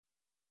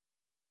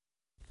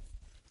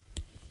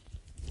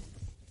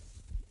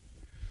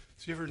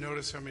So you ever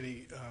notice how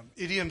many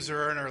idioms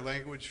there are in our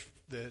language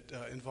that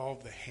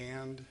involve the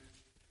hand?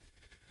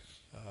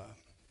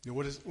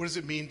 What does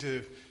it mean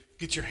to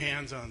get your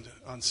hands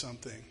on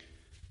something?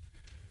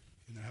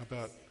 How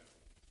about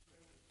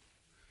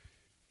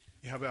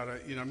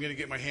I'm going to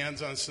get my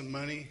hands on some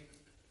money?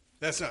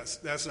 That's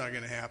not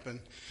going to happen.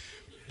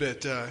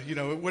 But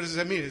what does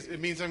that mean?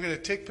 It means I'm going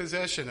to take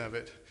possession of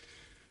it.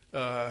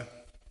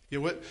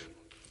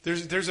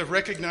 There's a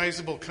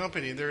recognizable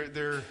company.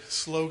 Their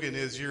slogan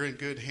is "You're in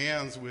good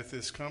hands with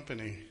this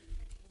company."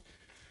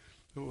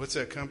 What's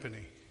that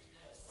company?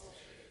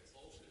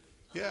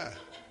 Yeah.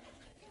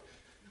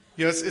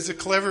 It's a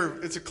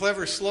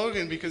clever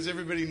slogan because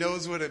everybody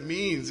knows what it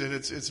means and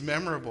it's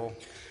memorable.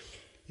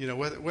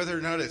 Whether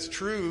or not it's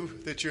true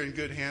that you're in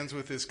good hands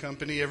with this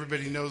company,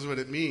 everybody knows what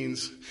it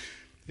means,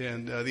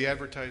 and the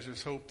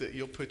advertisers hope that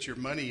you'll put your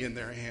money in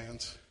their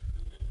hands.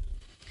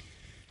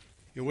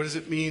 What does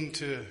it mean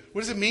to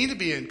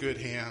be in good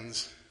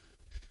hands?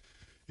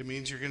 It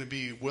means you're going to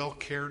be well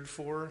cared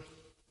for.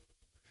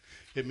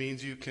 It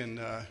means you can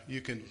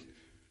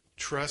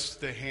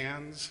trust the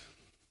hands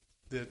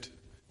that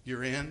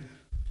you're in.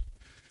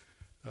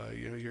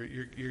 You're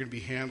going to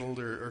be handled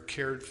or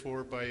cared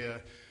for by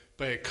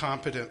a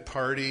competent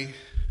party.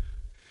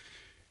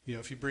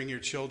 If you bring your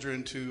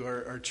children to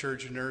our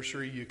church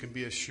nursery, you can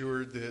be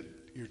assured that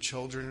your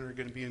children are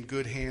going to be in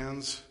good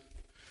hands.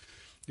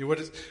 What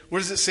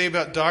does it say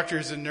about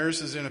doctors and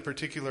nurses in a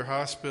particular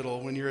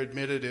hospital when you're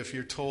admitted if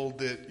you're told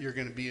that you're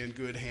going to be in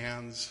good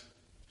hands?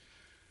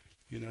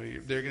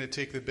 They're going to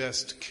take the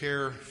best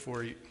care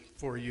for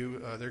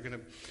you. They're going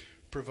to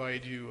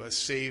provide you a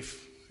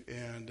safe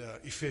and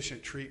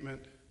efficient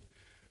treatment.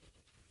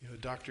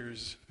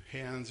 Doctors'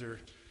 hands are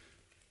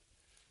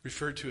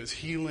referred to as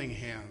healing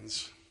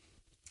hands.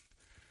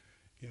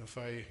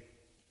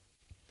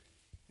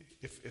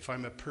 If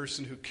I'm a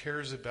person who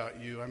cares about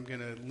you, I'm going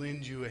to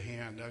lend you a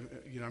hand. I'm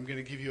going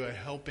to give you a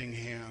helping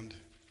hand.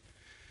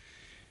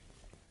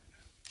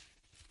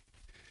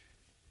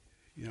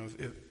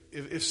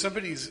 If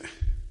somebody's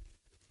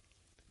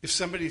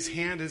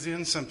hand is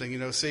in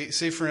something,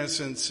 say for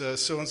instance,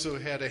 so and so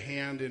had a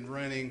hand in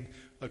running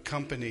a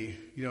company.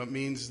 It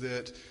means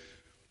that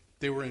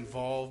they were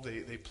involved.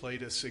 They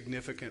played a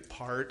significant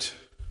part.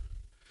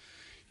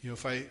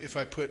 If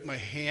I put my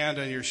hand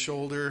on your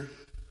shoulder,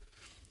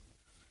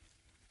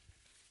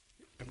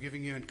 I'm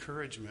giving you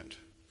encouragement.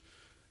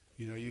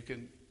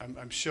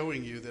 I'm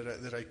showing you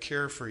that I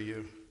care for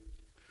you.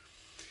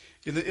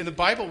 In the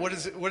Bible, what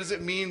does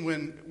it mean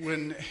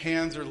when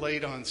hands are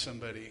laid on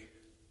somebody?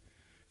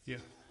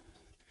 Yeah,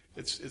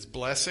 it's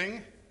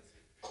blessing.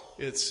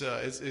 It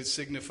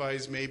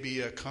signifies maybe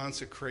a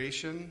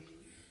consecration.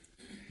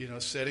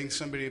 Setting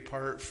somebody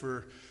apart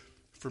for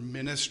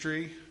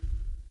ministry.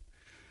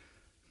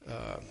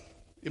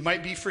 It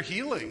might be for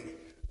healing.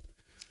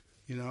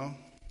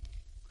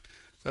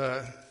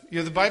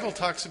 The Bible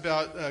talks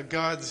about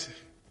God's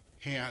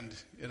hand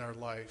in our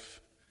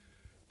life.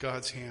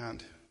 God's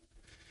hand.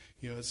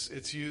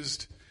 It's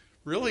used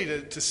really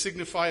to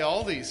signify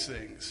all these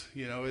things.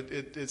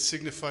 It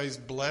signifies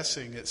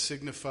blessing. It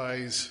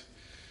signifies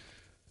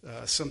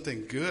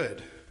something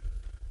good,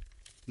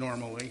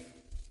 normally.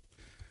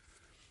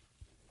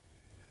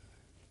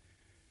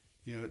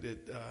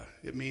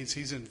 It means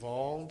He's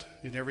involved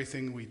in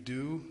everything we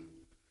do.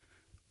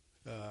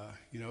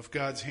 If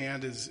God's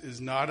hand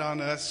is not on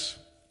us,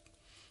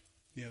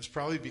 it's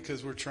probably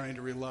because we're trying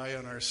to rely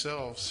on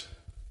ourselves.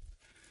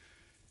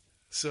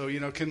 So,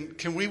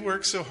 can we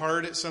work so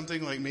hard at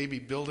something like maybe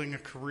building a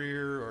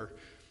career or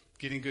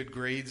getting good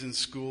grades in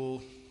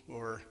school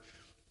or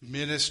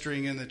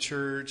ministering in the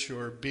church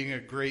or being a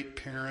great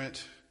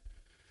parent?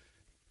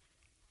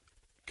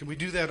 Can we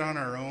do that on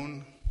our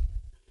own?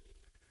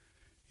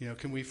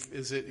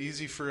 Is it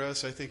easy for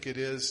us? I think it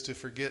is, to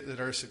forget that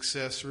our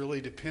success really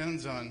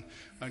depends on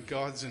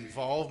God's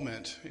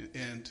involvement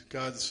and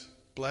God's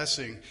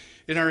blessing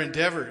in our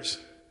endeavors.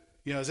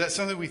 Is that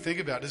something we think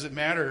about? Does it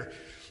matter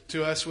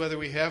to us whether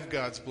we have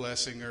God's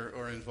blessing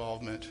or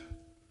involvement?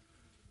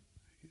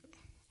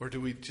 Or do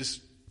we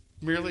just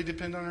merely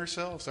depend on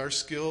ourselves, our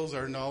skills,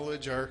 our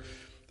knowledge, our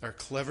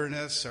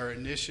cleverness, our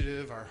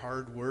initiative, our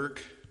hard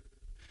work?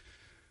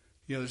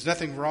 There's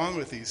nothing wrong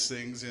with these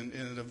things in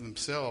and of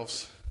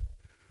themselves.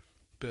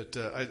 But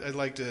I'd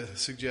like to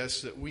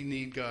suggest that we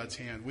need God's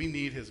hand. We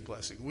need His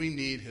blessing. We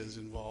need His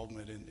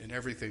involvement in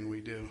everything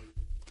we do.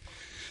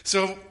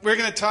 So we're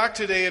going to talk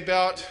today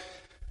about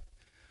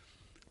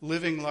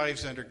living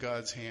lives under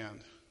God's hand.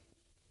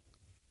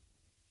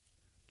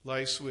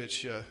 Lives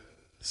which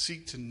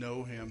seek to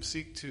know Him,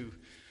 seek to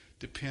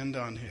depend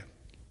on Him.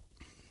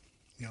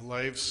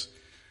 Lives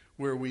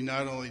where we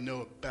not only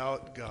know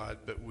about God,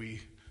 but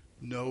we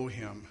know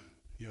Him.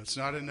 It's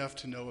not enough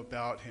to know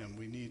about Him.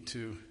 We need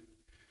to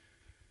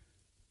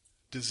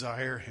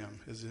desire Him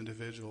as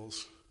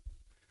individuals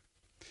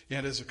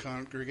and as a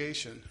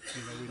congregation.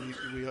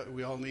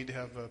 We all need to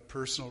have a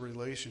personal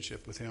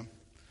relationship with Him.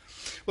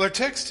 Well, our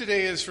text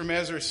today is from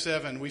Ezra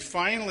 7. We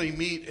finally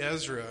meet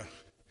Ezra.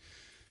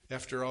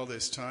 after all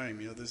this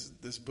time.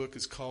 This book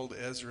is called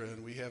Ezra,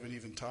 and we haven't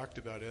even talked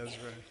about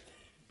Ezra.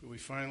 But we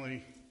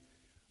finally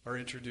are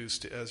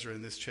introduced to Ezra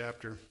in this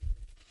chapter.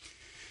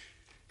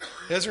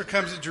 Ezra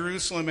comes to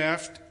Jerusalem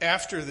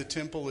after the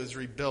temple is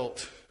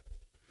rebuilt.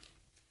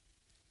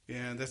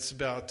 And that's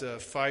about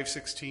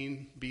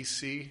 516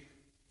 BC.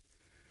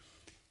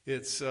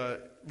 It's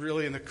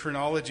really in the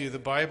chronology of the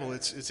Bible,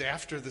 it's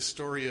after the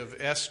story of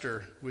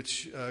Esther,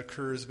 which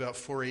occurs about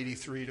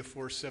 483 to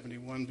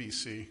 471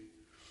 BC.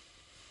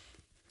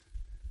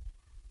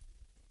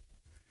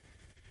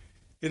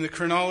 In the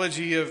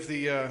chronology of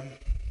the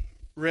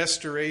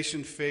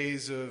restoration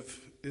phase of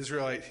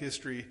Israelite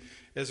history,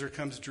 Ezra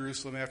comes to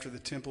Jerusalem after the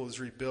temple is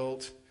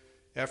rebuilt,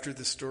 after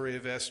the story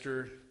of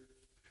Esther.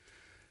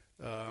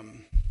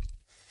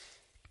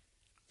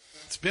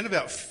 It's been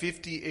about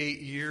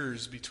 58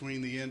 years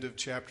between the end of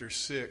chapter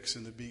 6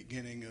 and the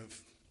beginning of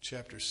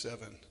chapter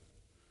 7.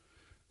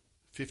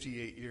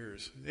 58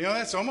 years.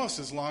 That's almost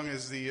as long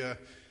as the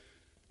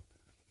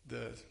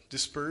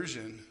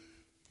dispersion,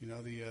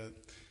 the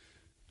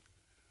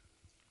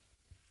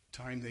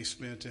time they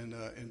spent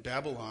in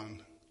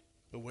Babylon,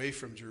 away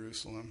from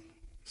Jerusalem.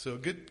 So a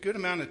good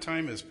amount of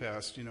time has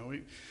passed.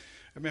 I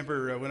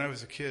remember when I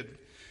was a kid,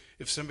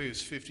 if somebody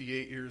was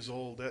 58 years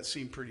old, that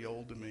seemed pretty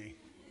old to me.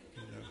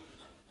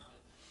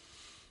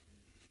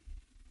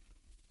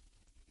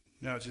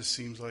 Now it just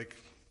seems like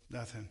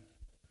nothing.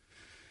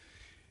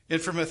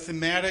 And from a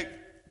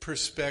thematic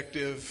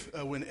perspective,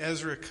 when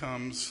Ezra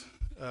comes,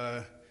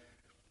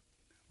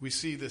 we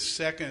see the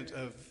second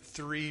of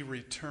 3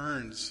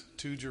 returns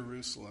to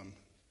Jerusalem.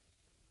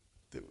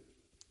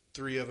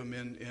 Three of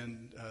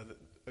them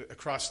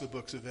across the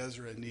books of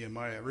Ezra and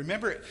Nehemiah.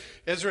 Remember,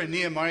 Ezra and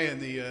Nehemiah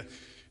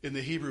in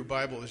the Hebrew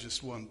Bible is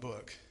just one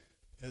book.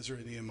 Ezra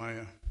and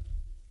Nehemiah.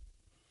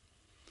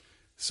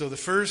 So the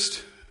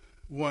first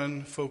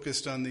one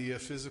focused on the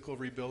physical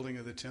rebuilding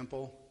of the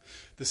temple.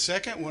 The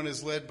second one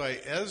is led by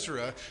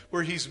Ezra,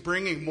 where he's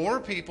bringing more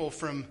people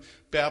from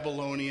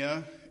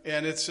Babylonia,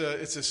 and it's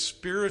a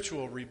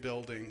spiritual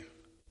rebuilding.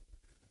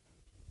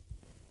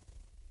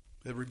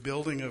 The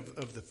rebuilding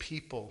of the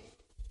people.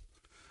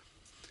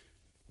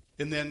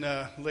 And then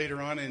later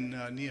on in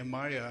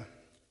Nehemiah,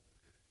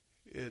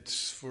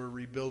 it's for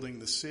rebuilding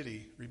the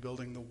city,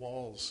 rebuilding the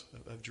walls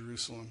of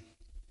Jerusalem.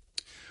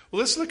 Well,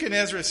 let's look at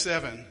Ezra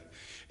 7.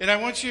 And I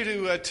want you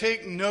to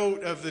take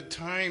note of the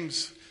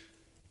times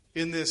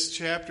in this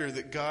chapter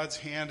that God's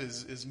hand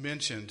is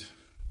mentioned.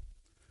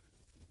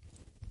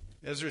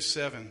 Ezra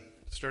 7,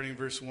 starting in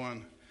verse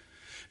 1.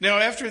 Now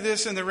after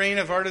this, in the reign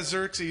of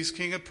Artaxerxes,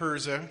 king of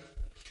Persia,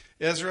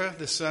 Ezra,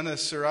 the son of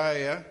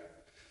Seraiah,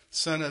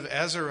 son of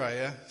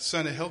Azariah,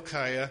 son of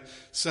Hilkiah,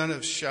 son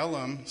of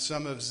Shallum,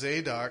 son of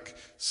Zadok,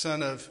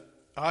 son of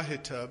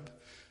Ahitub,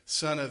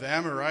 son of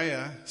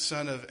Amariah,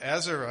 son of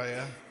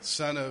Azariah,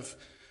 son of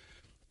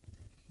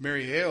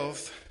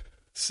Meraioth,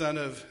 son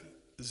of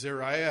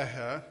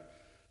Zeriah,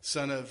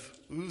 son of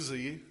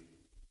Uzi,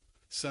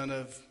 son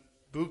of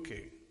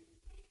Buki,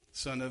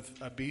 son of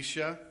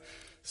Abisha,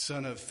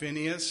 son of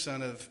Phinehas,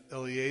 son of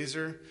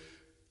Eleazar,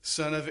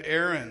 son of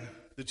Aaron,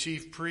 the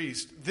chief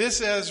priest. This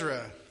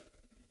Ezra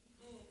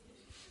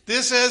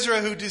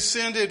who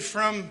descended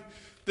from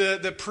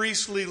the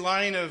priestly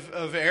line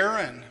of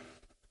Aaron.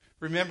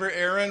 Remember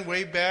Aaron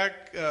way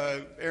back?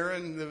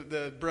 Aaron,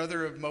 the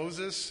brother of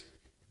Moses.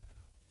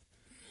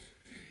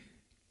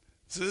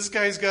 So this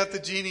guy's got the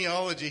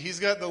genealogy.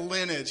 He's got the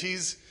lineage.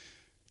 He's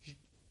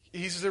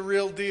the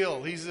real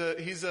deal. He's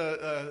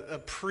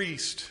a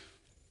priest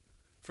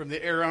from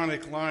the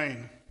Aaronic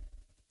line.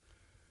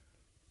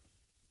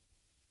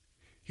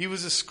 He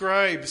was a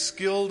scribe,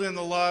 skilled in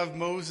the law of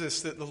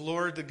Moses that the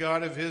Lord, the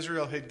God of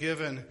Israel, had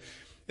given.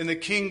 And the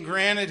king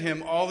granted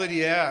him all that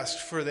he asked,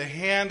 for the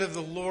hand of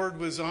the Lord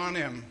was on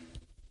him.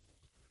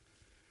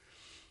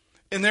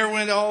 And there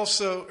went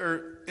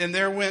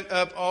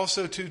up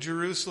also to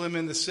Jerusalem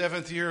in the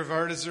 7th year of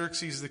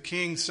Artaxerxes the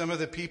king some of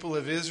the people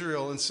of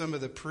Israel and some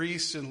of the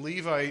priests and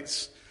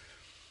Levites,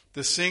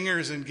 the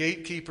singers and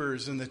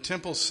gatekeepers and the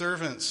temple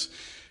servants.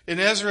 And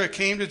Ezra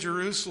came to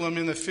Jerusalem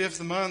in the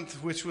 5th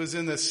month, which was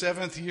in the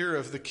 7th year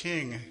of the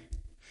king.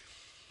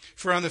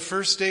 For on the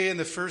first day in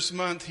the 1st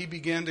month he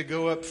began to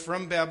go up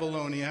from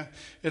Babylonia,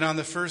 and on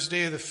the first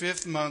day of the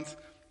 5th month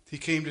he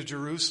came to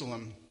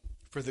Jerusalem.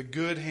 For the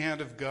good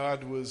hand of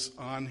God was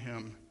on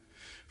him.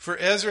 For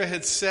Ezra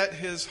had set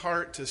his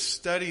heart to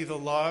study the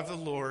law of the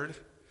Lord,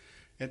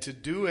 and to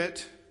do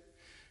it,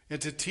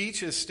 and to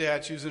teach his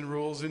statutes and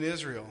rules in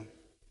Israel.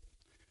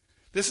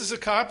 This is a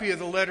copy of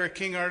the letter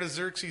King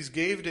Artaxerxes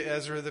gave to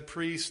Ezra the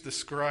priest, the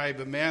scribe,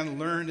 a man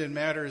learned in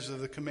matters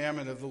of the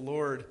commandment of the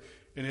Lord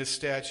and his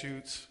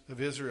statutes of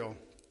Israel.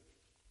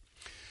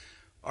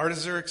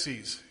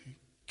 Artaxerxes,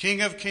 king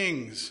of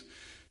kings,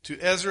 to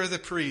Ezra the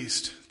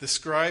priest, the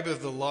scribe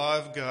of the law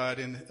of God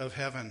and of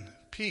heaven,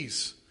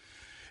 peace.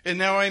 And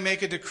now I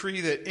make a decree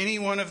that any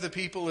one of the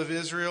people of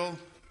Israel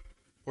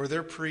or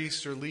their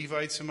priests or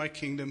Levites in my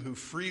kingdom who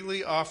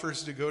freely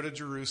offers to go to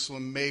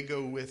Jerusalem may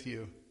go with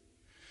you.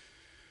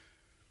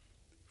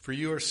 For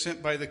you are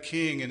sent by the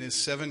king and his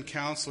 7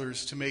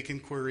 counselors to make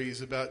inquiries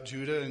about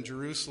Judah and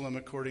Jerusalem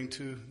according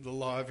to the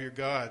law of your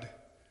God,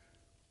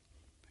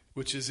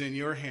 which is in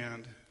your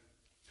hand,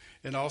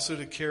 and also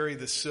to carry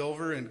the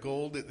silver and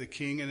gold that the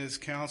king and his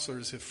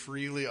counselors have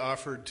freely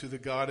offered to the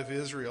God of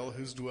Israel,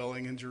 who's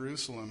dwelling in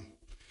Jerusalem.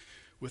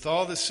 With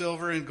all the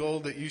silver and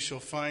gold that you shall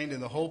find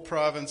in the whole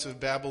province of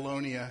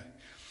Babylonia,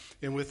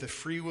 and with the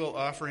freewill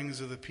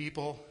offerings of the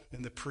people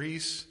and the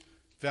priests,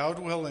 vowed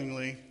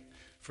willingly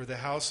for the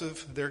house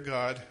of their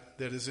God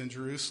that is in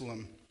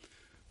Jerusalem.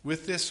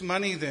 With this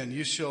money then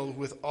you shall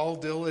with all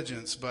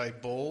diligence buy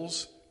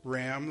bulls,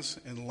 rams,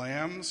 and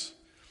lambs,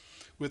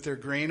 with their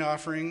grain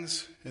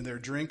offerings and their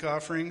drink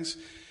offerings,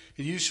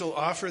 and you shall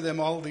offer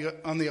them all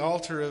on the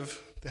altar of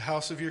the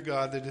house of your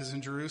God that is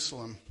in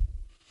Jerusalem.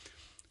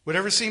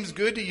 Whatever seems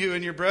good to you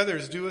and your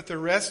brothers, do with the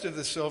rest of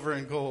the silver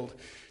and gold.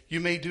 You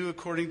may do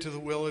according to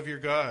the will of your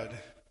God.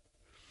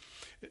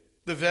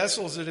 The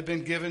vessels that have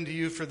been given to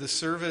you for the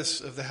service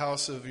of the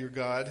house of your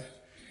God,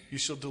 you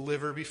shall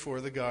deliver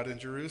before the God in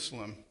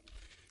Jerusalem.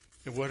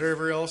 And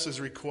whatever else is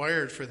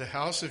required for the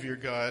house of your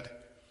God,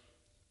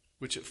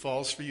 which it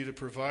falls for you to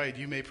provide,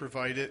 you may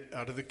provide it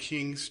out of the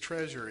king's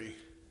treasury.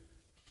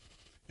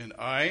 And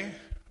I,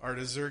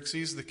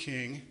 Artaxerxes the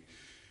king,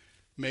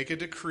 make a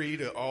decree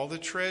to all the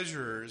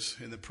treasurers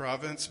in the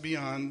province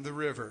beyond the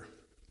river.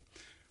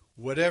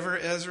 Whatever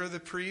Ezra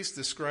the priest,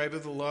 the scribe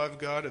of the law of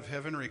God of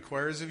heaven,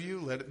 requires of you,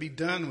 let it be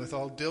done with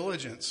all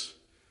diligence.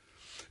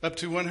 Up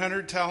to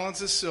 100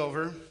 talents of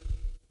silver,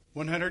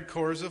 100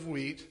 cores of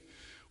wheat,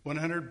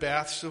 100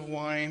 baths of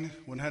wine,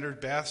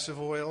 100 baths of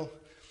oil,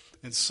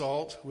 and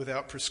salt,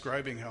 without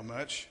prescribing how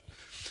much.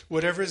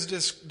 Whatever is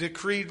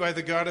decreed by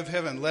the God of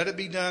heaven, let it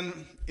be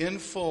done in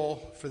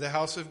full for the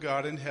house of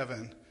God in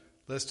heaven,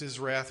 lest his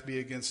wrath be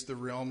against the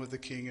realm of the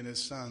king and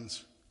his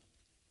sons.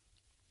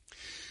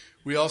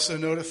 We also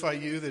notify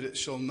you that it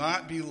shall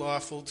not be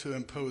lawful to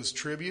impose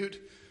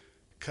tribute,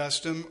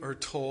 custom, or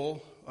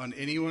toll on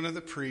any one of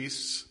the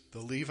priests, the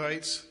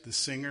Levites, the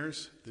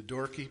singers, the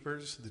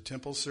doorkeepers, the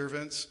temple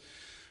servants,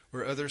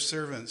 or other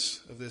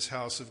servants of this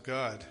house of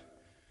God.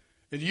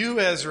 And you,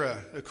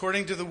 Ezra,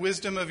 according to the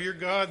wisdom of your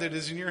God that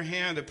is in your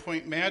hand,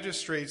 appoint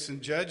magistrates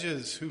and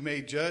judges who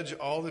may judge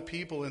all the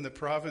people in the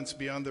province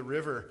beyond the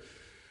river,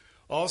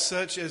 all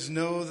such as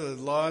know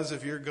the laws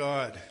of your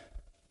God.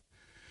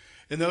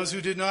 And those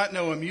who did not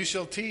know him you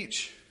shall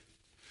teach.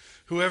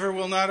 Whoever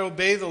will not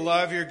obey the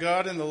law of your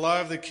God and the law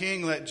of the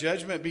king, let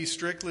judgment be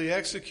strictly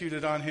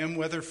executed on him,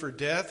 whether for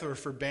death or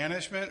for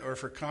banishment or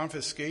for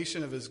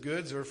confiscation of his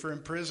goods or for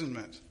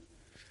imprisonment.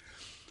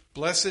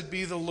 Blessed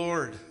be the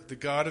Lord, the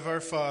God of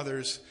our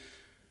fathers,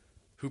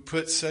 who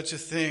put such a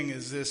thing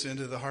as this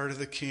into the heart of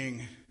the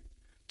king,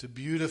 to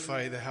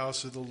beautify the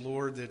house of the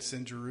Lord that's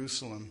in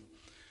Jerusalem,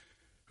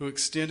 who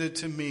extended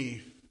to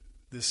me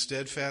this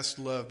steadfast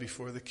love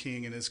before the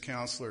king and his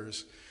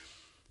counselors,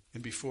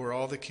 and before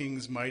all the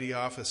king's mighty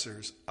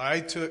officers. I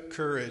took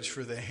courage,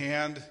 for the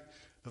hand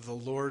of the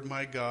Lord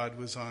my God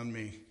was on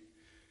me,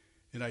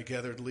 and I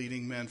gathered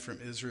leading men from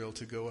Israel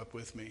to go up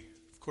with me.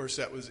 Of course,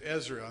 that was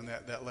Ezra on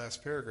that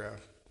last paragraph.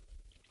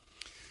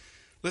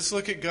 Let's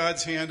look at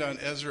God's hand on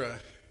Ezra.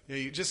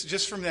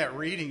 Just from that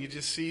reading, you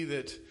just see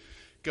that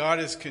God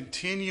is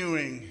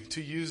continuing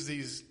to use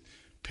these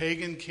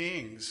pagan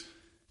kings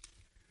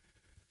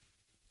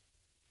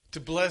to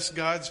bless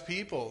God's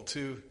people,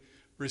 to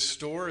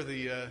restore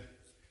the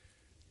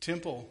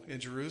temple in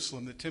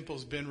Jerusalem. The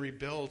temple's been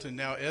rebuilt, and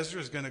now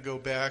Ezra's going to go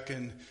back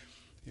and,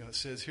 it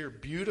says here,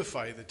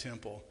 beautify the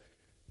temple.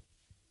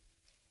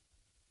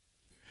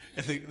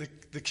 And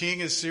the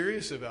king is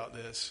serious about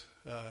this.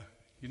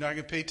 You're not going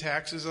to pay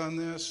taxes on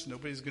this.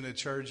 Nobody's going to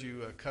charge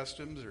you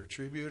customs or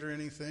tribute or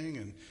anything.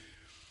 And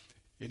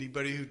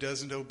anybody who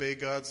doesn't obey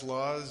God's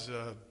laws,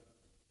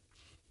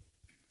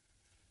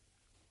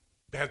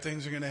 bad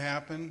things are going to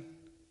happen.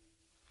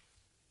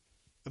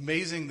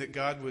 Amazing that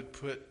God would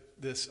put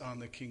this on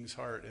the king's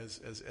heart,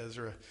 as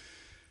Ezra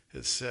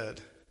has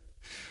said.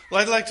 Well,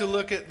 I'd like to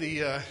look at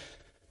the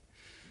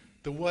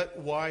what,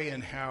 why,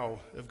 and how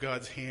of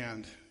God's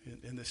hand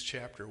in this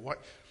chapter.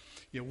 What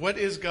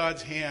is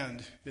God's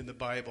hand in the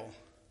Bible?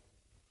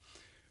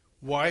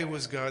 Why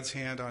was God's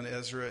hand on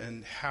Ezra,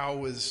 and how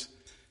was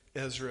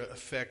Ezra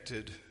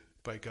affected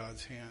by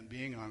God's hand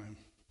being on him?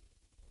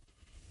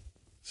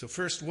 So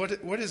first,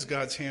 what is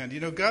God's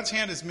hand? God's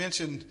hand is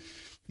mentioned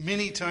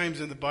many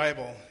times in the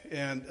Bible,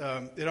 and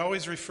it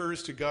always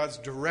refers to God's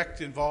direct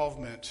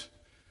involvement,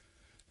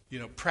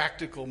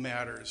 practical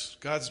matters,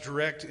 God's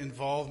direct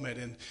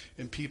involvement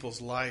in people's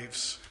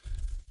lives.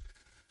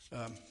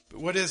 But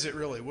what is it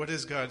really? What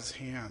is God's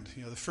hand?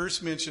 The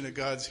first mention of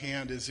God's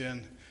hand is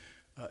in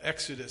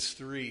Exodus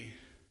 3.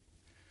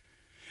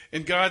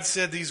 And God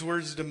said these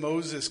words to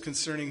Moses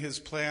concerning his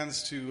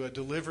plans to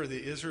deliver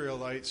the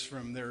Israelites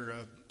from their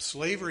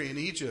slavery in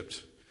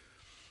Egypt.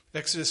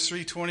 Exodus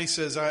 3:20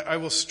 says, I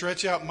will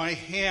stretch out my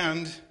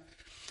hand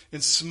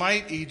and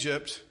smite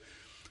Egypt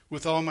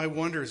with all my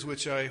wonders,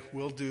 which I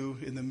will do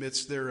in the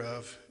midst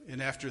thereof.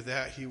 And after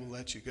that, he will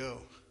let you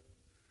go.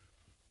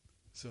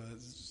 So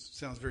it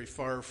sounds very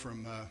far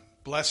from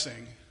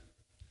blessing,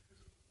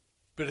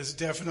 but it's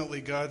definitely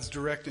God's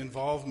direct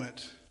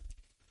involvement.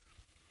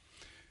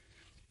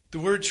 The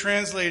word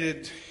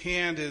translated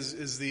hand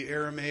is the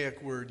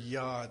Aramaic word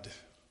yad.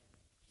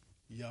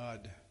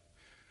 Yad.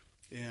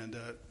 And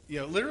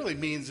it literally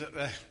means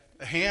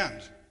a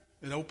hand,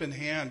 an open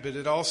hand, but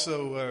it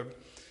also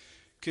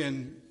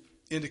can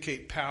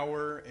indicate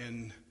power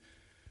and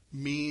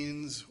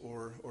means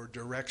or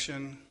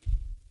direction.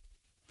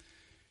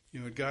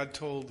 God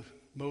told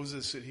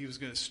Moses that he was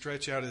going to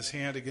stretch out his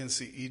hand against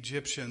the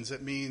Egyptians.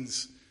 It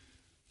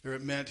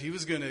meant he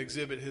was going to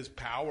exhibit his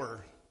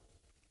power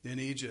in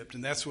Egypt.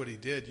 And that's what he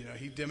did.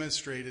 He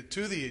demonstrated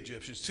to the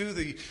Egyptians, to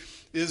the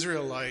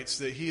Israelites,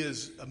 that he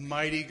is a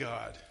mighty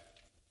God.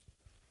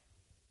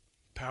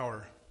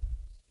 Power.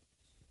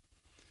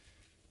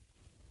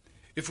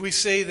 If we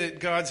say that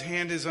God's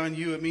hand is on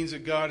you, it means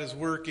that God is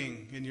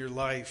working in your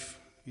life.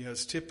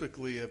 It's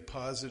typically a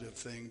positive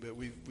thing, but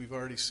we've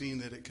already seen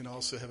that it can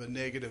also have a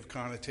negative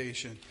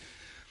connotation.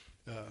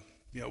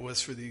 It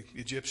was for the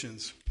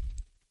Egyptians.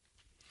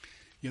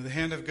 The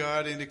hand of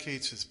God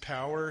indicates his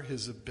power,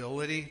 his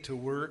ability to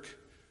work,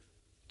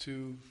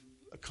 to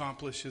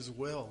accomplish his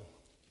will.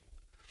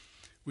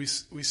 We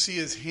see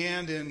his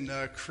hand in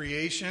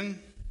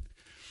creation,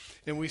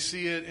 and we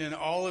see it in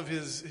all of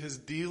his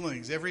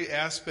dealings, every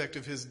aspect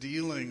of his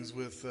dealings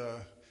with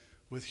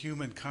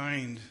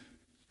humankind.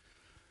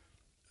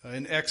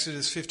 In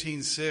Exodus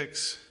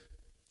 15:6,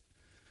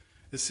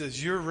 it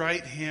says, "Your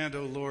right hand,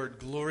 O Lord,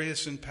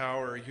 glorious in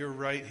power. Your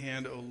right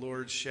hand, O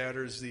Lord,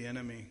 shatters the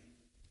enemy."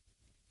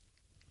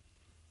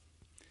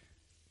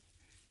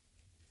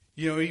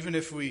 Even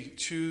if we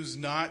choose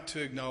not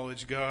to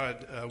acknowledge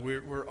God,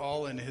 we're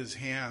all in his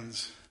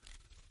hands.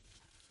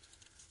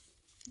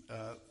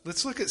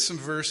 Let's look at some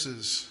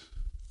verses.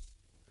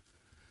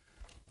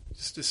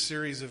 Just a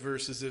series of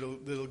verses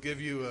that'll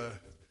give you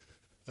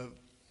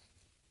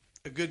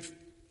a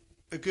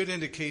good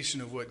indication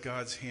of what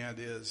God's hand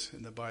is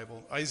in the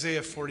Bible.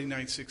 Isaiah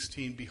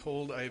 49:16,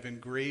 "Behold, I have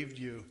engraved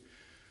you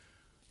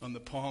on the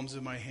palms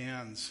of my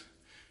hands.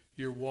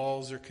 Your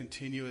walls are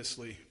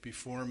continuously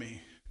before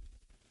me."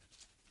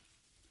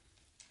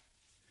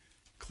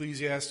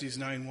 Ecclesiastes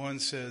 9:1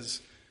 says,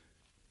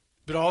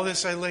 "But all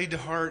this I laid to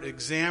heart,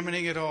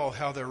 examining it all,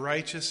 how the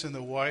righteous and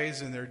the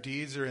wise and their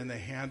deeds are in the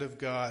hand of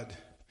God.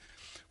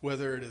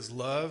 Whether it is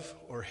love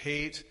or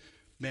hate,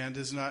 man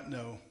does not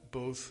know.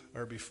 Both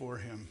are before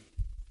him."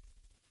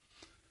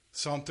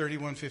 Psalm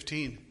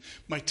 31:15,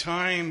 "My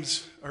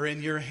times are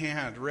in your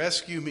hand.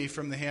 Rescue me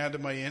from the hand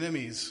of my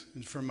enemies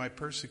and from my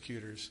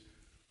persecutors."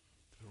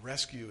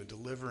 Rescue and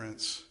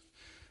deliverance.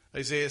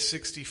 Isaiah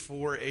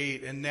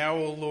 64:8, "And now,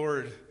 O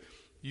Lord,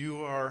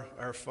 you are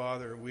our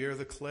Father. We are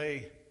the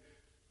clay.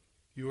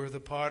 You are the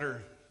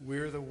potter. We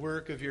are the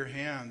work of your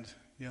hand."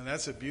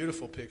 That's a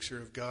beautiful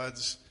picture of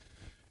God's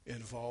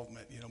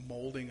involvement,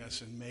 molding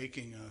us and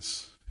making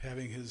us,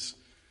 having his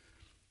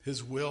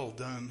will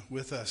done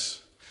with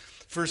us.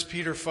 1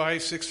 Peter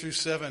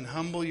 5:6-7,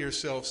 "Humble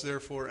yourselves,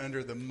 therefore,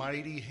 under the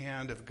mighty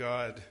hand of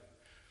God,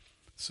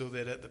 so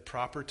that at the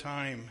proper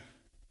time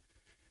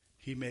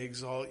he may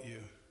exalt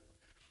you,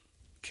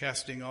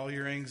 casting all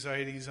your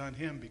anxieties on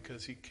him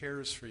because he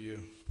cares for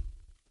you."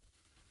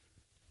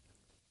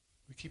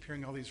 We keep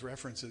hearing all these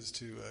references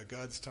to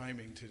God's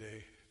timing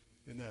today.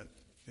 Isn't that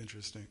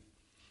interesting?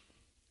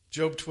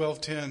 Job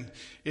 12:10,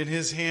 "In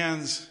his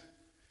hands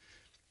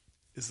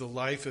is the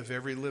life of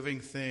every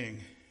living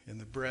thing and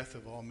the breath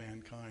of all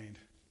mankind."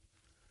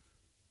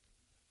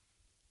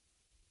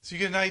 So you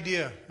get an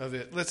idea of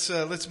it. Let's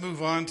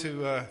move on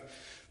to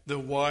the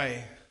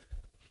why.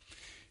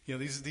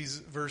 These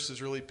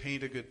verses really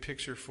paint a good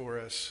picture for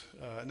us.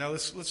 Now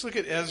let's look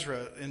at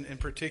Ezra in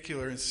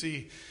particular and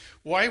see,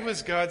 why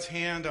was God's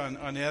hand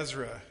on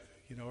Ezra?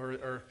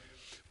 Or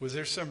was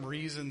there some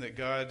reason that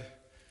God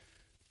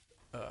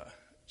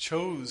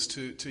chose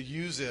to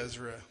use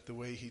Ezra the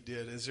way he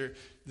did? Is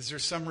there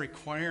some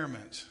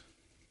requirement?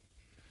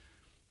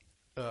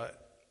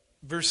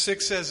 Verse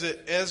 6 says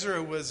that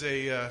Ezra was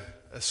a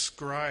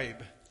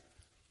scribe.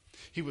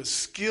 He was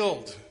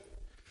skilled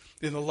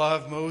in the law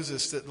of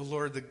Moses that the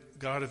Lord, the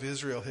God of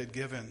Israel, had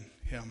given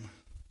him.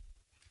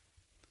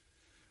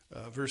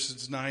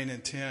 Verses 9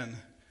 and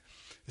 10,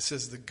 it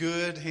says, "The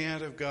good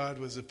hand of God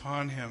was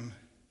upon him,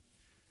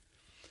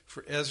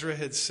 for Ezra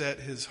had set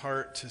his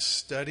heart to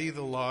study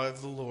the law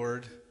of the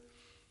Lord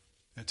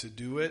and to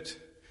do it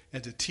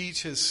and to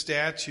teach his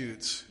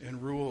statutes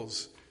and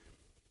rules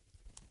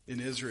in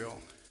Israel."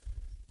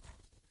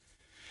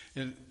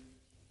 And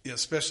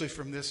especially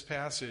from this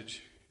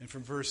passage and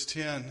from verse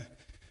 10,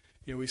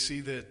 we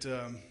see that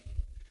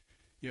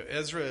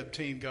Ezra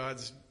obtained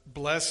God's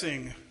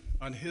blessing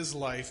on his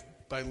life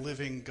by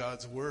living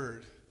God's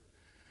word.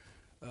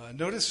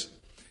 Notice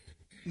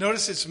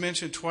it's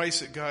mentioned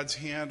twice that God's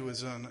hand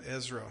was on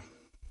Ezra.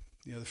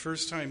 The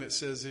first time it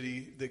says that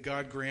the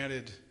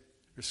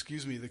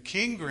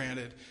king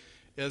granted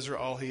Ezra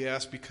all he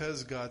asked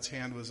because God's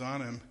hand was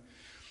on him.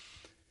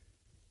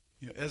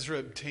 Ezra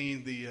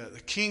obtained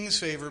the king's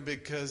favor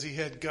because he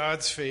had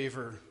God's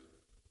favor.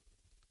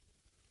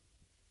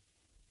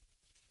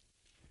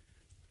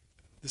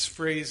 This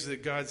phrase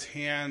that God's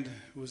hand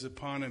was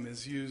upon him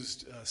is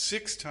used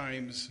 6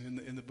 times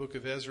in the book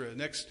of Ezra.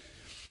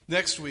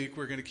 Next week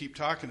we're going to keep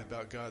talking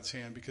about God's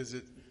hand because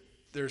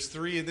there's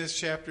 3 in this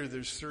chapter.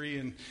 There's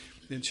 3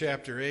 in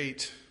chapter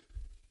 8.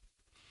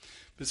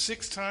 But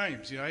 6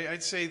 times,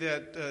 I'd say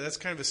that that's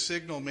kind of a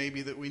signal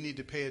maybe that we need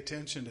to pay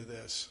attention to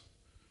this.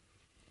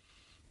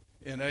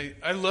 And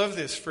I love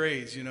this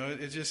phrase.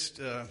 It just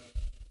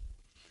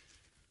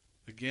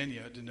again,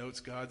 it denotes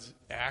God's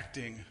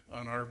acting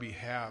on our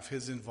behalf,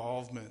 His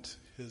involvement,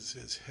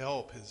 His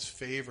help, His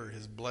favor,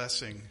 His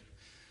blessing.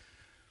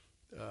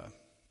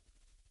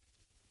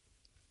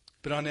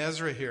 But on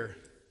Ezra here,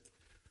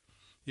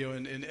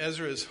 in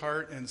Ezra's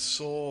heart and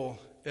soul,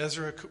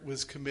 Ezra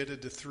was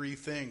committed to 3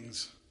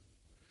 things.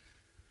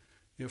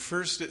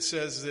 First it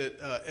says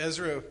that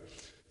Ezra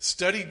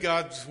studied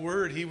God's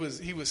word. He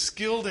was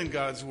skilled in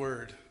God's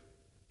word.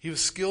 He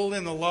was skilled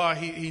in the law.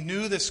 He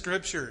knew the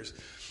scriptures.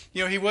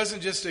 He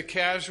wasn't just a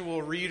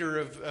casual reader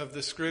of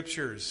the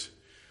scriptures.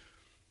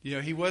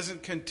 He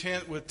wasn't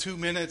content with 2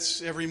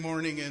 minutes every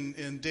morning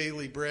in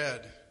daily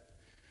bread.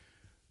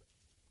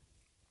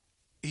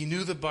 He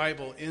knew the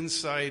Bible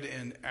inside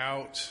and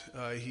out.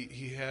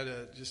 He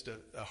had just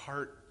a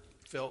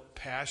heartfelt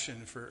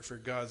passion for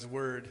God's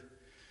word.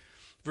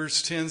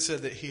 Verse 10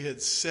 said that he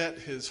had set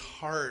his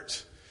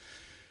heart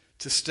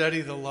to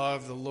study the law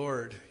of the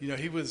Lord.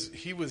 He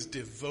was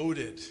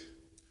devoted.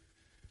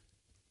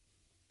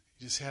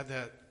 He just had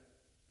that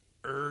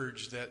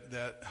urge,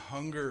 that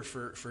hunger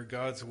for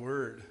God's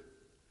word.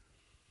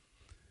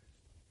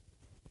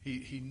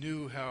 He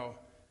knew how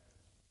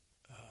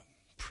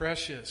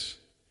precious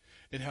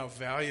and how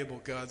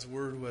valuable God's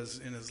word was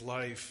in his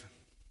life.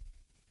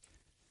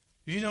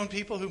 Have you known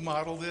people who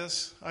model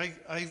this?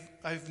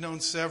 I've known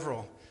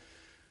several.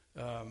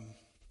 A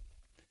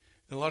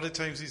lot of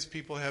times these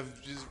people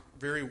have just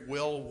very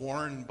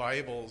well-worn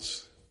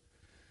Bibles.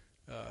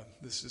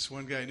 This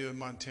one guy I knew in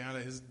Montana,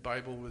 his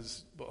Bible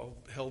was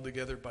held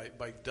together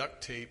by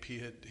duct tape. He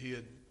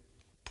had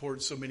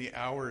poured so many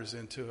hours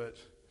into it.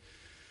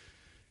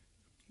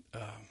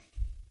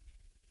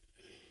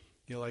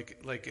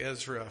 Like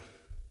Ezra,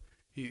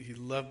 he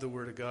loved the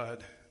Word of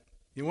God.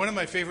 One of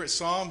my favorite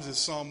Psalms is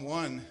Psalm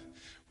 1,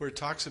 where it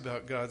talks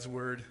about God's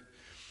Word.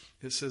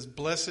 It says,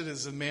 "Blessed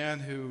is the man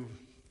who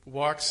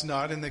walks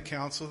not in the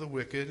counsel of the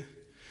wicked,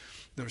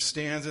 nor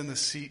stands in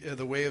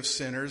the way of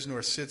sinners,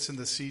 nor sits in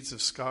the seats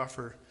of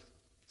scoffers.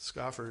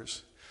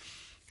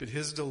 But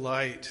his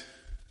delight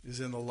is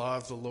in the law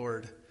of the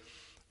Lord.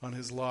 On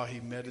his law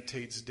he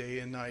meditates day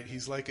and night.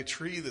 He's like a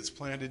tree that's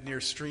planted near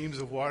streams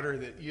of water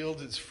that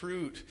yields its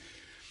fruit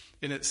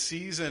in its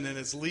season, and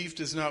its leaf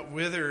does not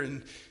wither,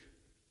 and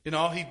in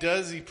all he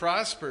does, he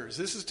prospers."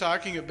 This is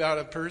talking about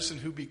a person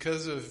who,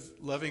 because of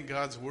loving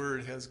God's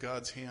word, has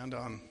God's hand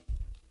on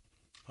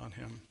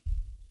him.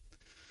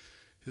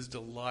 His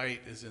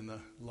delight is in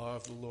the law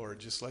of the Lord,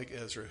 just like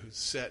Ezra, who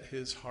set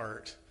his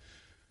heart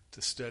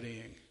to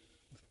studying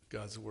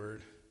God's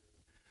word.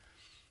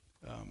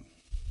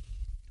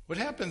 What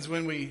happens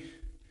when we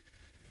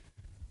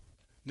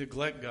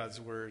neglect God's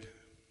word?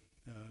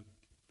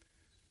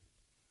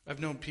 I've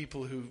known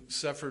people who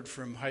suffered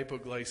from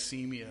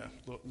hypoglycemia,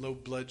 low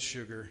blood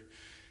sugar,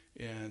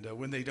 and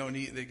when they don't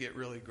eat, they get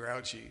really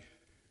grouchy.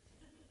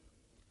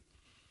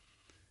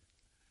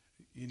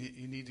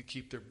 You need to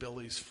keep their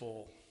bellies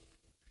full.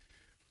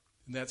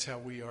 And that's how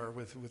we are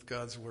with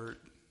God's word.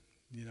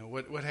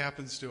 What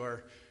happens to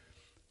our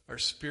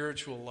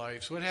spiritual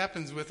lives? What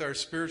happens with our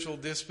spiritual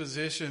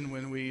disposition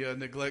when we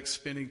neglect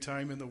spending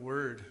time in the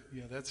word?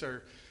 That's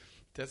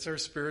our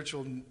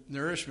spiritual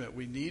nourishment.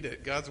 We need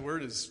it. God's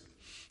word is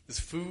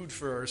food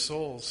for our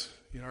souls.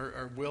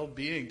 Our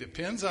well-being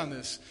depends on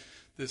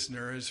this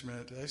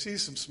nourishment. I see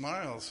some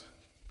smiles.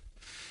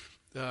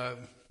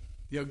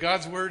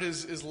 God's word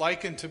is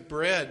likened to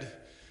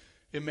bread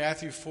in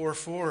Matthew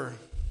 4:4,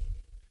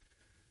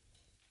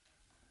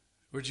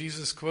 where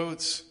Jesus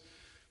quotes,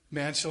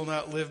 "Man shall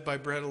not live by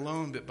bread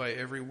alone, but by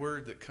every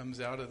word that comes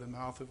out of the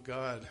mouth of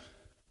God."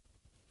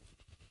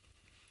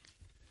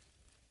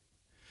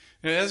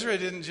 Now, Ezra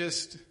didn't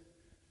just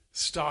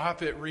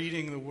stop at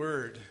reading the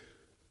word.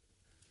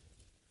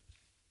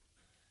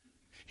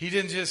 He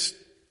didn't just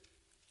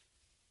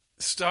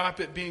stop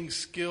at being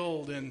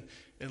skilled and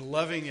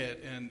loving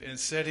it and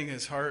setting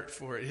his heart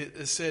for it.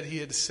 It said he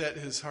had set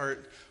his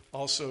heart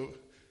also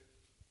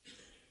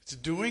to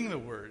doing the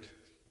word,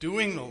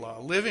 doing the law,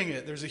 living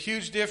it. There's a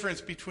huge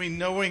difference between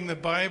knowing the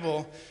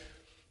Bible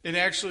and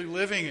actually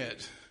living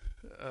it.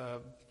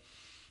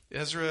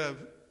 Ezra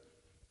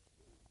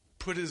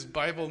put his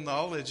Bible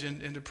knowledge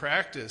into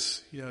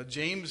practice.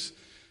 James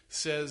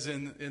says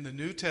in the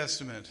New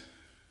Testament,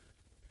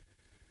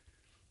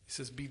 he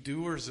says, "Be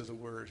doers of the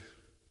word,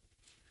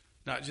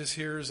 not just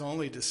hearers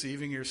only,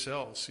 deceiving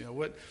yourselves."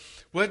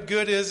 What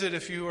good is it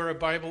if you are a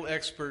Bible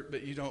expert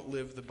but you don't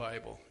live the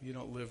Bible? You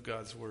don't live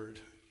God's word.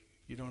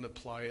 You don't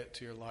apply it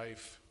to your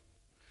life.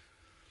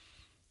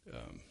 Yeah.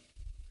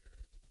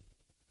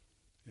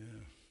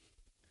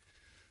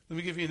 Let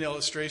me give you an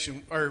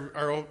illustration.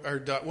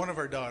 One of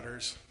our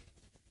daughters,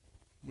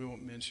 we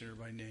won't mention her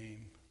by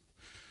name.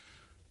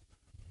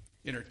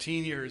 In her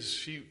teen years,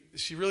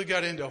 she really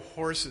got into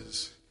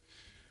horses.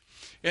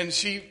 And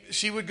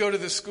she would go to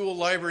the school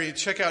library and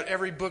check out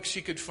every book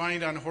she could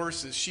find on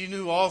horses. She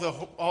knew all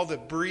the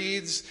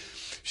breeds.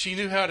 She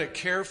knew how to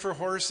care for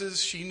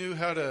horses. She knew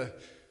how to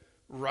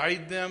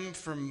ride them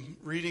from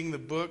reading the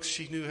books.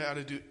 She knew how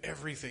to do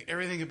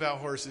everything about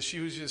horses. She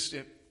was just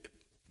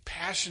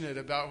passionate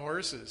about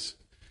horses.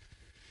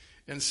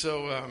 And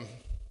so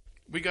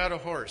we got a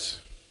horse.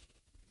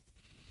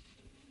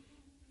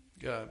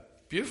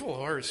 Beautiful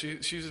horse.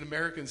 She's an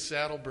American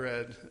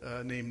saddlebred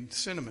named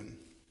Cinnamon.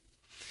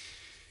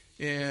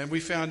 And we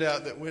found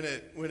out that when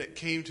it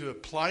came to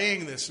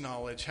applying this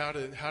knowledge, how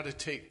to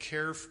take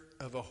care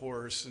of a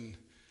horse and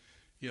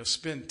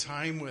spend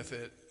time with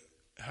it,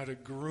 how to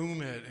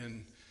groom it,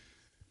 and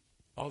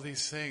all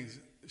these things,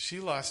 she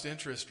lost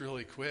interest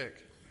really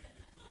quick.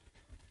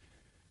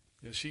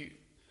 She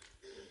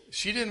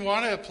didn't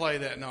want to apply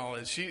that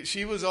knowledge.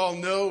 She was all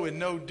know and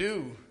no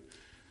do.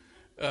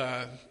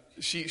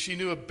 She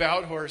knew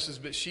about horses,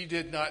 but she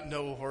did not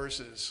know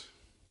horses.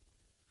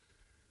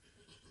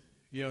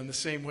 In the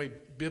same way,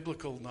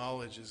 biblical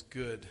knowledge is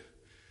good.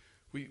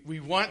 We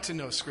want to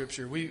know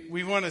Scripture.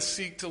 We want to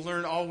seek to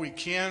learn all we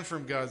can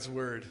from God's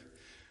Word.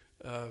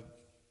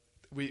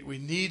 We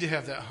need to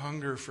have that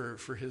hunger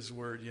for His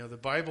Word. The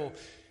Bible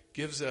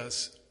gives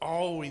us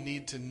all we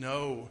need to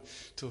know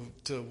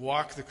to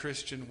walk the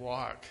Christian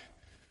walk,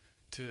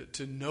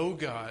 to know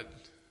God,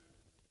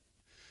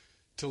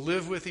 to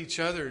live with each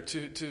other,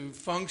 to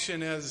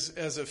function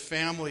as a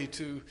family,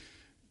 to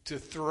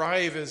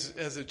thrive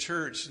as a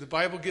church. The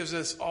Bible gives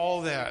us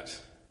all that.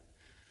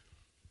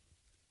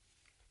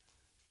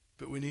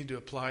 But we need to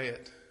apply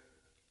it.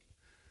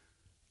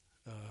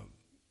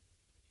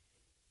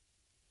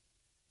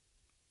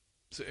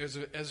 So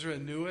Ezra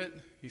knew it.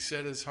 He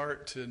set his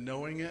heart to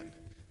knowing it,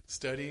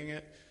 studying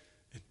it,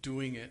 and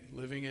doing it,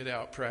 living it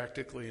out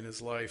practically in his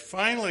life.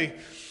 Finally,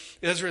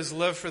 Ezra's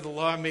love for the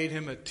law made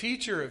him a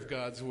teacher of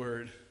God's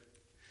Word.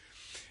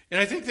 And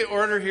I think the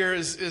order here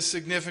is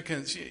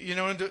significant.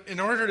 In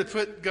order to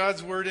put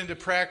God's Word into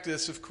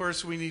practice, of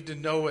course, we need to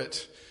know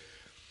it.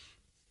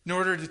 In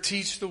order to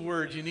teach the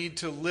Word, you need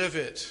to live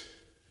it.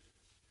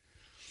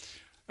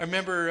 I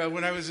remember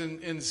when I was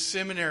in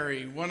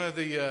seminary, one of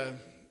the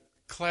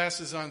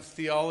classes on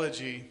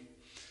theology,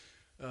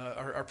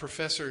 our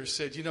professor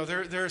said,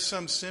 there are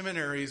some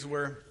seminaries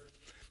where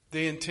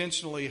they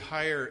intentionally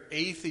hire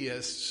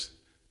atheists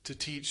to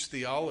teach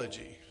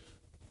theology.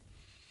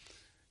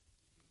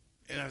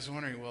 And I was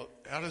wondering, well,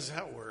 how does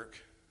that work?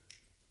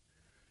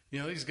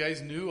 These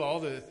guys knew all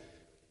the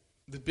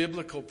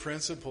biblical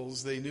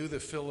principles. They knew the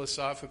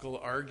philosophical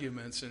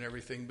arguments and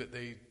everything, but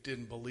they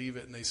didn't believe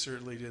it, and they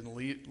certainly didn't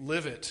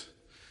live it.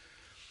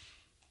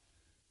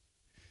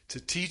 To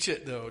teach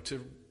it, though,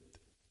 to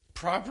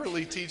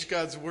properly teach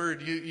God's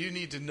Word, you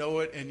need to know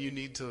it and you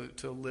need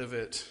to live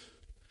it.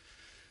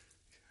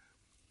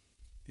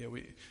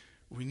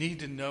 We need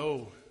to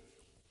know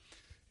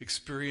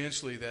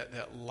experientially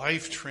that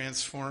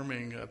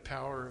life-transforming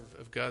power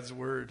of God's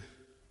Word.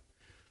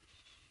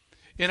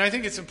 And I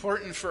think it's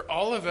important for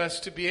all of us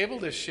to be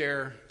able to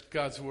share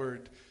God's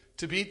Word,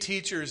 to be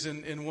teachers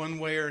in one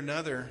way or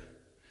another.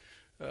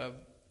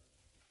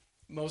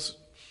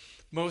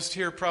 Most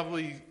here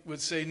probably would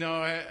say, no,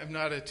 I'm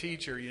not a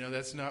teacher.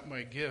 That's not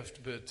my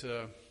gift. But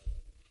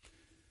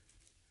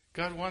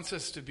God wants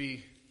us to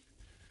be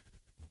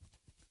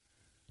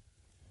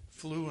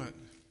fluent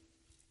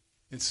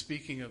in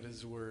speaking of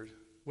His Word,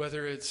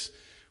 whether it's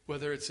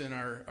in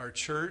our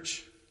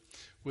church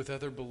with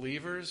other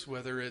believers,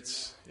 whether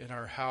it's in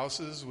our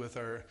houses with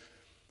our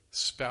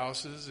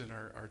spouses and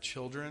our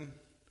children.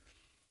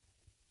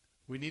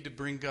 We need to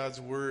bring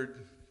God's Word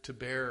to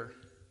bear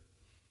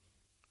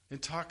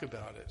and talk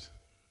about it.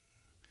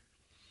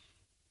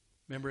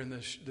 Remember in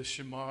the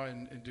Shema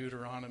in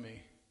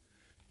Deuteronomy,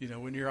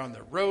 when you're on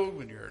the road,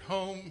 when you're at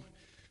home,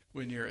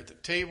 when you're at the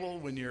table,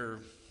 when you're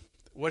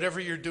whatever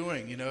you're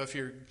doing, if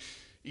you're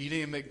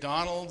eating at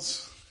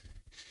McDonald's,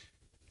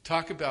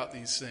 talk about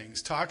these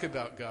things. Talk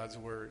about God's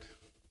Word.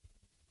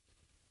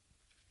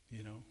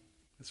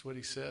 That's what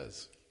He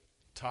says.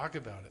 Talk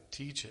about it.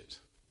 Teach it.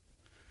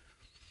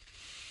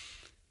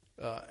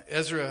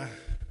 Ezra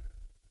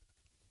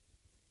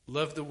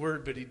loved the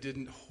Word, but he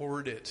didn't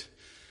hoard it.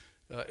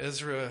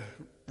 Ezra,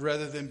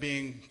 rather than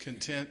being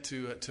content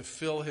to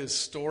fill his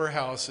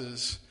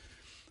storehouses,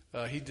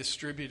 he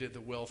distributed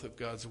the wealth of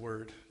God's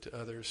Word to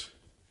others.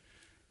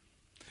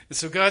 And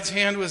so God's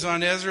hand was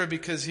on Ezra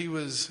because he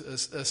was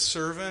a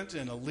servant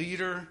and a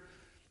leader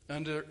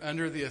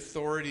under the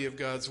authority of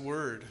God's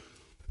Word.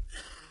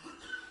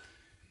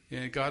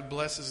 And God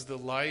blesses the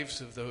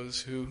lives of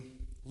those who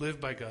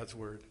live by God's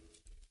Word.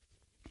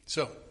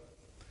 So,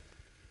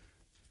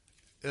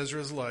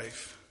 Ezra's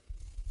life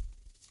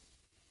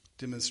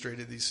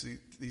demonstrated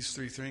these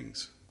three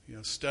things.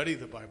 Study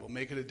the Bible,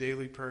 make it a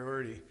daily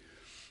priority.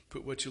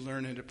 Put what you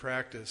learn into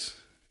practice.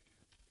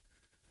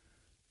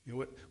 You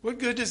know, what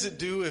good does it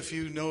do if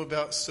you know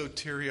about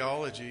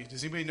soteriology?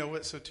 Does anybody know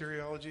what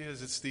soteriology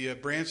is? It's the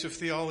branch of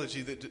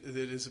theology that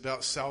is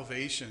about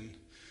salvation.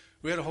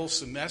 We had a whole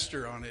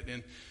semester on it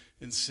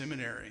in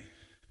seminary.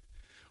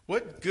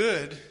 What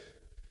good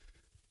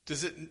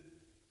does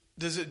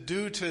it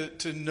do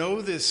to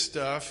know this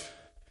stuff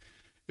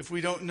if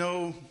we don't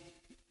know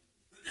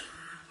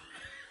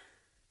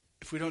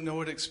it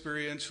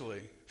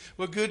experientially?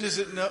 What good does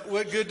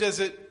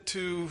it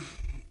to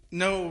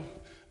know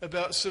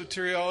about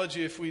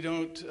soteriology if we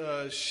don't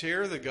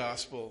share the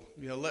gospel?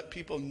 Let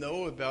people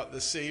know about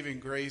the saving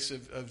grace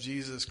of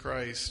Jesus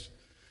Christ.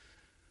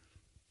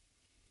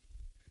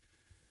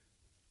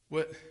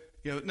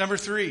 Number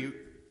 3,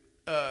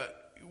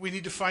 we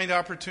need to find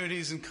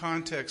opportunities and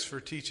context for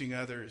teaching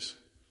others.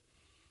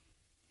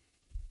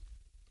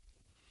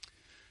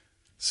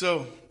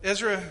 So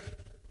Ezra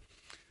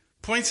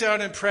points out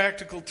in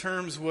practical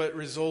terms what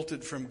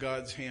resulted from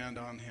God's hand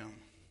on him.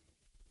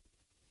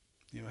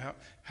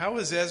 How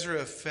is Ezra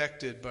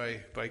affected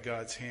by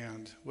God's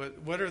hand?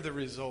 What are the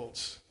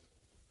results?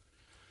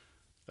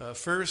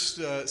 First,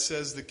 it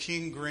says the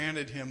king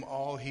granted him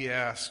all he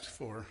asked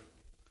for.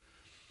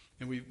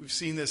 And we've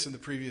seen this in the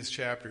previous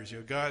chapters.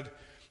 God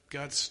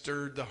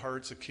stirred the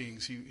hearts of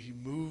kings. He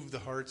moved the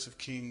hearts of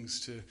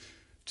kings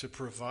to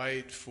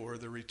provide for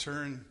the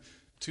return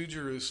to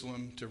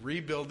Jerusalem, to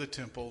rebuild the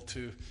temple,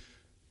 to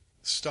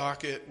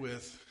stock it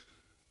with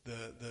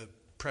the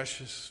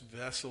precious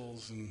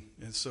vessels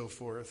and so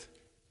forth.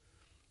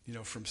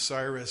 From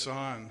Cyrus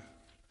on,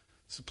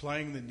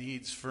 supplying the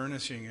needs,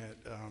 furnishing it,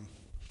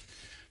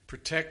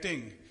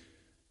 protecting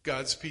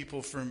God's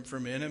people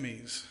from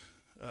enemies.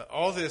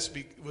 All this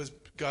was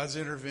God's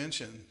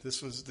intervention.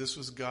 This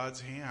was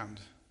God's hand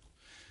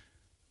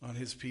on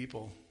his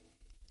people.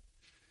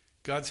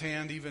 God's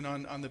hand even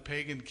on the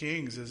pagan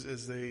kings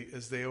as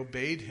they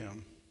obeyed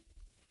him,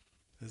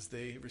 as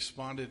they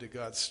responded to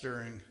God's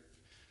stirring.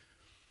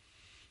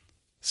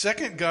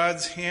 Second,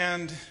 God's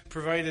hand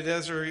provided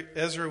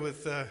Ezra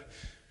with a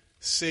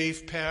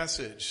safe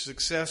passage,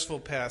 successful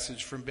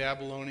passage from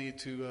Babylonia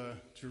to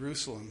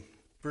Jerusalem.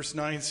 Verse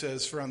 9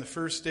 says, "For on the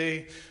first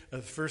day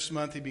of the first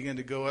month he began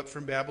to go up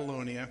from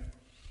Babylonia.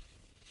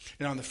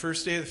 And on the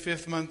first day of the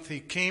 5th month he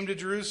came to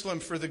Jerusalem,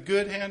 for the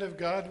good hand of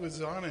God was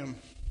on him."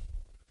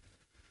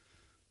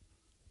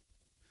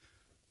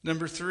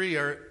 Number 3,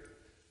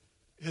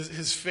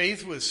 his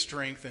faith was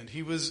strengthened.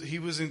 He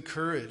was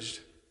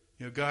encouraged.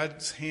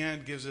 God's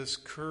hand gives us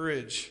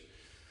courage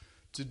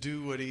to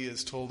do what he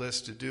has told us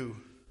to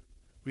do.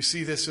 We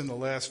see this in the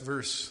last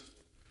verse,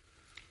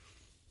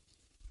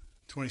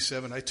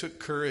 27. "I took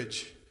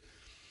courage,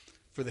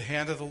 for the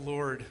hand of the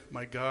Lord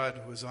my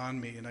God was on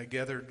me, and I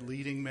gathered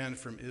leading men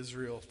from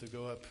Israel to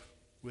go up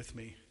with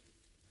me."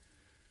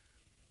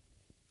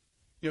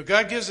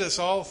 God gives us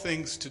all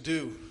things to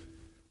do.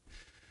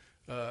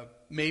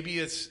 Maybe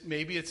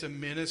it's a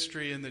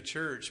ministry in the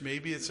church.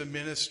 Maybe it's a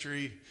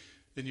ministry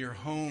in your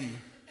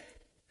home.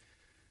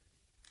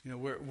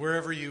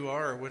 Wherever you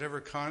are,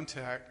 whatever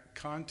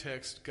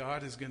context,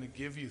 God is going to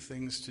give you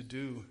things to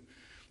do.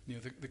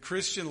 The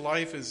Christian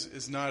life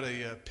is not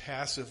a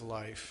passive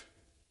life.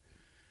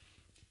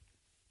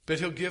 But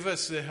he'll give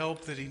us the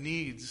help that he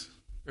needs,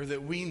 or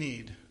that we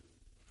need.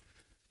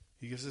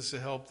 He gives us the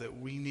help that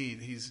we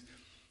need.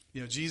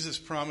 Jesus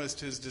promised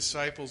his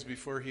disciples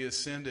before he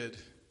ascended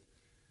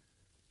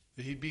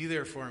that he'd be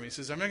there for them. He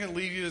says, "I'm not going to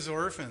leave you as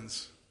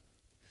orphans.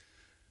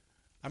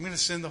 I'm going to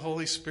send the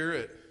Holy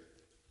Spirit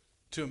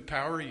to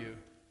empower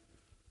you,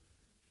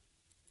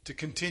 to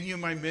continue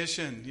my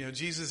mission."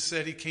 Jesus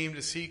said he came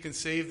to seek and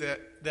save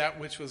that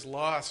which was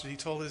lost. And he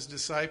told his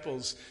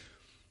disciples,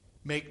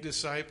 make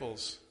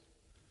disciples.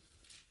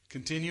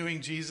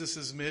 Continuing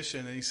Jesus'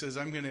 mission. And he says,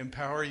 "I'm going to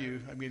empower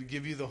you. I'm going to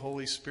give you the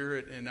Holy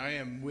Spirit. And I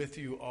am with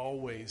you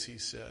always," he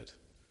said.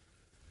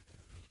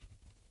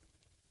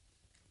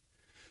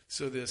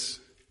 So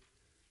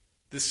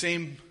the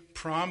same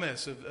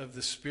promise of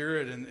the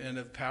Spirit and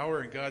of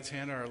power and God's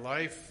hand in our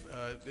life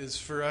is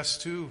for us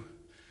too.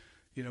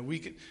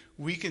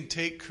 We can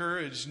take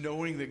courage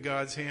knowing that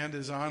God's hand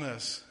is on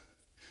us.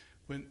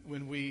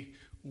 When we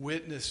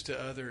witness to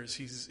others,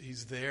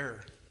 He's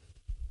there.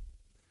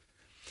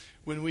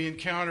 When we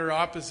encounter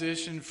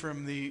opposition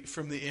from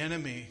the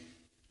enemy,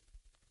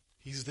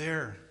 He's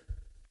there.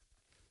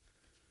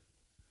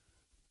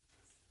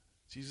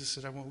 Jesus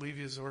said, "I won't leave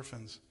you as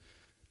orphans."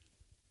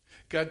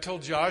 God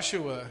told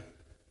Joshua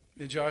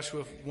in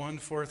Joshua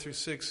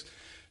 1:4-6,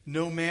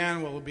 "No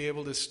man will be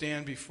able to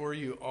stand before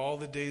you all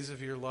the days of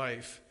your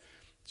life.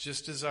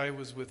 Just as I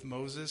was with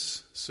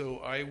Moses, so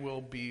I will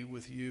be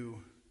with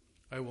you.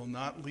 I will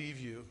not leave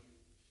you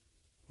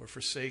or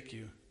forsake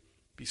you.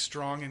 Be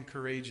strong and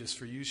courageous,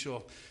 for you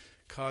shall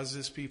cause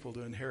this people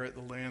to inherit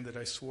the land that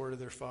I swore to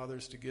their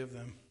fathers to give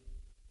them."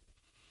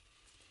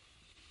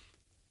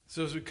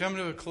 So as we come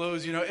to a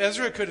close,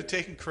 Ezra could have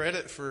taken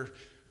credit for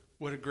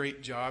what a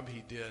great job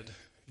he did.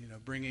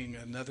 Bringing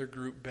another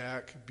group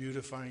back,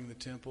 beautifying the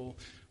temple,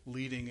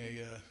 leading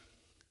a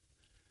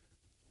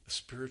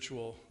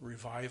spiritual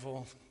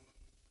revival.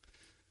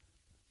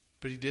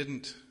 But he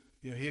didn't.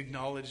 He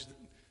acknowledged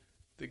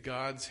that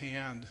God's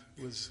hand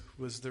was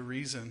the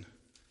reason.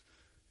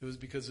 It was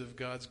because of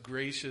God's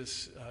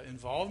gracious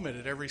involvement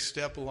at every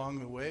step along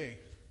the way.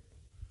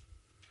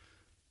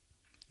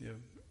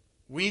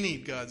 We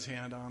need God's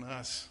hand on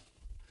us.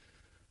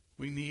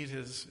 We need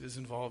His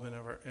involvement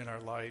in our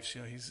lives.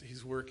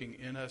 He's working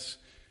in us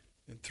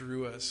and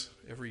through us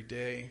every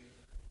day.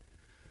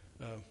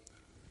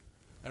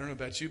 I don't know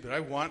about you, but I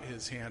want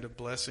His hand of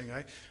blessing.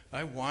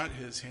 I want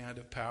His hand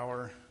of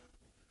power,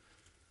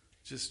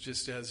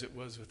 just as it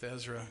was with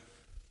Ezra.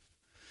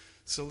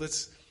 So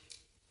let's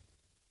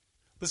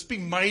be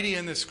mighty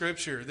in the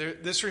Scripture.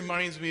 This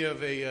reminds me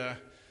of a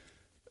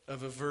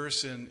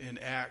verse in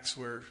Acts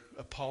where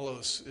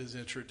Apollos is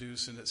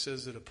introduced, and it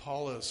says that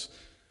Apollos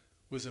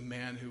was a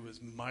man who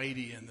was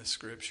mighty in the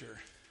Scripture.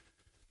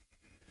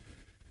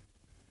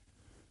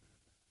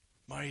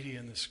 Mighty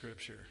in the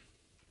Scripture.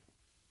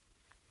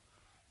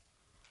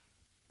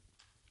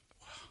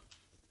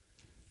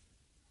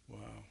 Wow.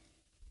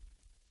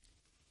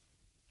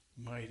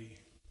 Mighty.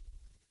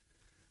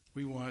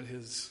 We want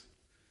His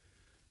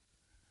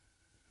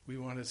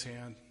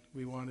hand.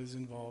 We want His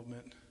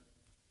involvement.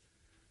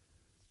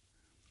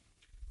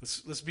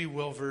 Let's be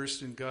well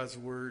versed in God's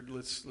Word.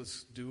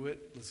 Let's do it.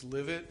 Let's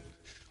live it.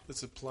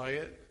 Let's apply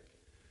it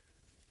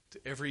to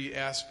every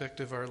aspect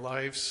of our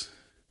lives.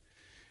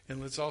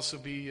 And let's also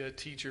be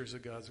teachers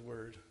of God's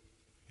Word.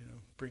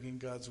 Bringing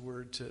God's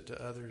Word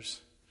to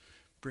others.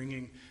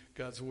 Bringing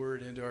God's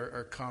Word into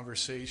our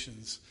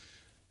conversations,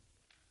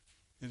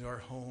 into our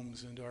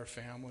homes, into our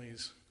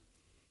families,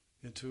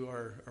 into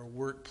our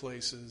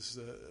workplaces,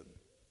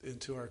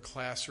 into our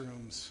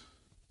classrooms,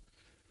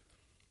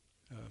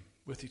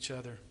 with each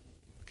other.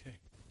 Okay,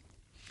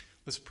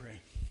 let's pray.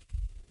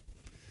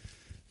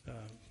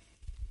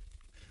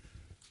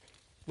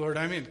 Lord,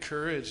 I'm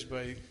encouraged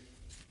by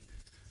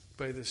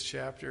this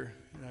chapter.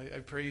 And I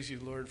praise you,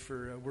 Lord,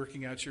 for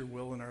working out your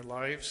will in our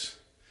lives.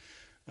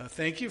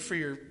 Thank you for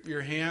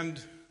your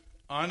hand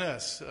on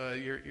us,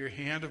 your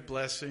hand of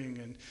blessing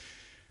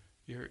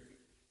and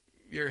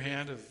your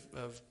hand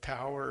of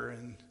power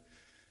and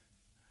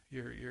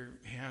your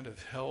hand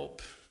of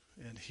help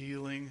and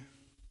healing.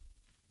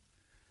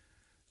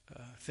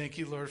 Thank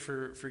you, Lord,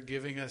 for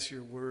giving us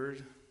your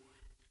word.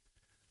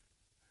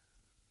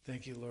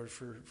 Thank you, Lord,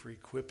 for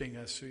equipping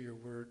us through your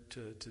word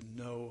to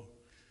know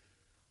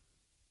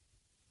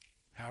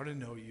how to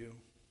know you,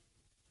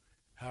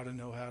 how to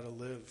know how to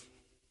live,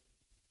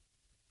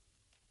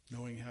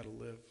 knowing how to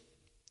live.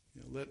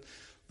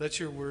 Let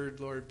your word,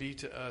 Lord, be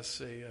to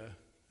us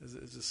as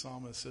the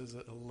psalmist says,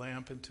 a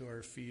lamp unto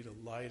our feet,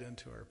 a light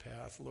unto our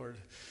path. Lord,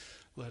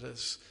 let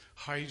us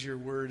hide your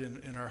word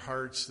in our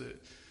hearts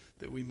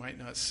that we might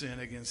not sin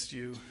against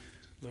you.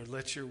 Lord,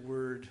 let your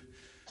word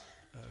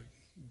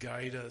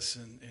guide us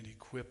and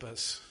equip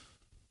us.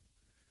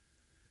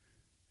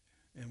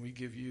 And we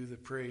give you the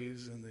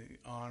praise and the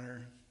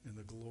honor and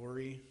the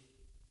glory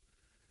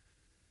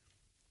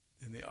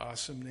in the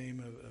awesome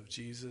name of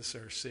Jesus,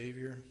 our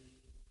Savior,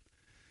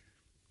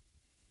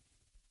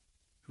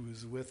 who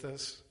is with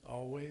us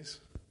always.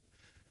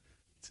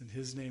 It's in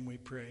his name we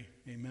pray.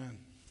 Amen.